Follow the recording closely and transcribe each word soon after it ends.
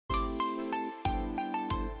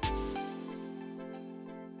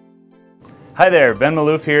Hi there, Ben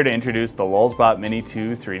Maloof here to introduce the LulzBot Mini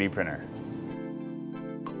 2 3D printer.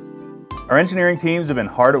 Our engineering teams have been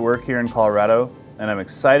hard at work here in Colorado, and I'm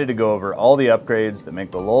excited to go over all the upgrades that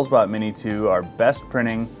make the LulzBot Mini 2 our best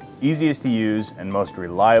printing, easiest to use, and most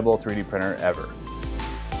reliable 3D printer ever.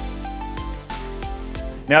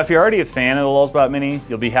 Now, if you're already a fan of the LulzBot Mini,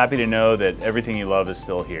 you'll be happy to know that everything you love is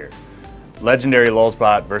still here. Legendary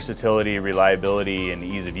LulzBot versatility, reliability, and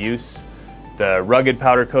ease of use, the rugged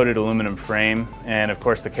powder-coated aluminum frame, and of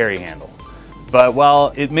course the carry handle. But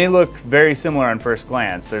while it may look very similar on first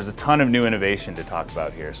glance, there's a ton of new innovation to talk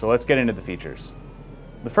about here, so let's get into the features.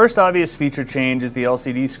 The first obvious feature change is the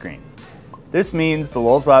LCD screen. This means the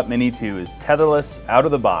LulzBot Mini 2 is tetherless out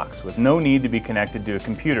of the box with no need to be connected to a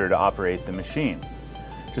computer to operate the machine.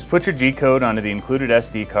 Just put your G-code onto the included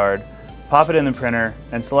SD card, pop it in the printer,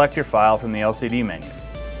 and select your file from the LCD menu.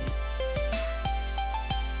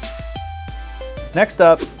 Next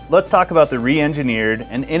up, let's talk about the re-engineered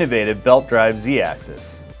and innovative belt drive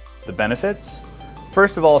Z-axis. The benefits?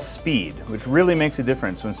 First of all, speed, which really makes a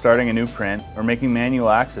difference when starting a new print or making manual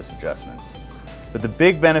axis adjustments. But the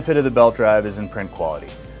big benefit of the belt drive is in print quality.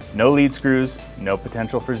 No lead screws, no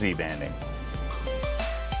potential for Z-banding.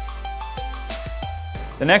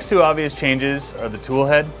 The next two obvious changes are the tool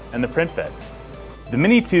head and the print bed. The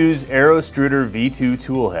Mini 2's Aero Extruder V2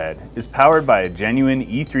 tool head is powered by a genuine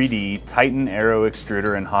E3D Titan Aero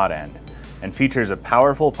extruder and hot end, and features a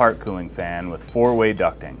powerful part cooling fan with 4-way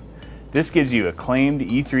ducting. This gives you acclaimed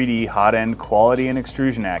E3D hot end quality and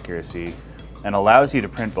extrusion accuracy, and allows you to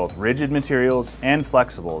print both rigid materials and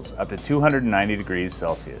flexibles up to 290 degrees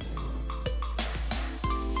Celsius.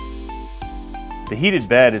 The heated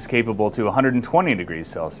bed is capable to 120 degrees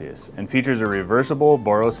Celsius and features a reversible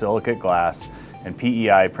borosilicate glass and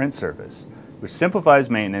PEI print surface, which simplifies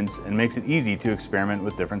maintenance and makes it easy to experiment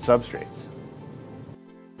with different substrates.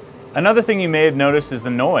 Another thing you may have noticed is the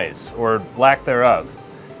noise, or lack thereof.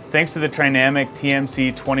 Thanks to the Trinamic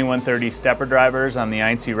TMC 2130 stepper drivers on the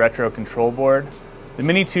INC Retro control board, the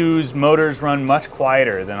Mini 2's motors run much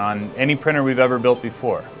quieter than on any printer we've ever built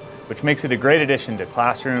before, which makes it a great addition to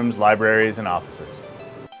classrooms, libraries, and offices.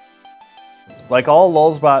 Like all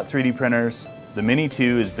LulzBot 3D printers, the Mini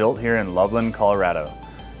 2 is built here in Loveland, Colorado,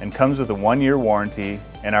 and comes with a 1-year warranty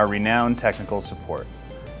and our renowned technical support.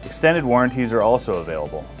 Extended warranties are also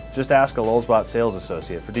available. Just ask a LulzBot sales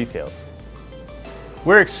associate for details.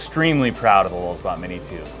 We're extremely proud of the LulzBot Mini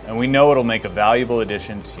 2, and we know it'll make a valuable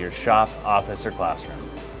addition to your shop, office, or classroom.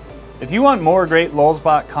 If you want more great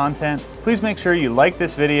LulzBot content, please make sure you like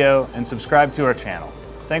this video and subscribe to our channel.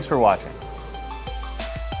 Thanks for watching.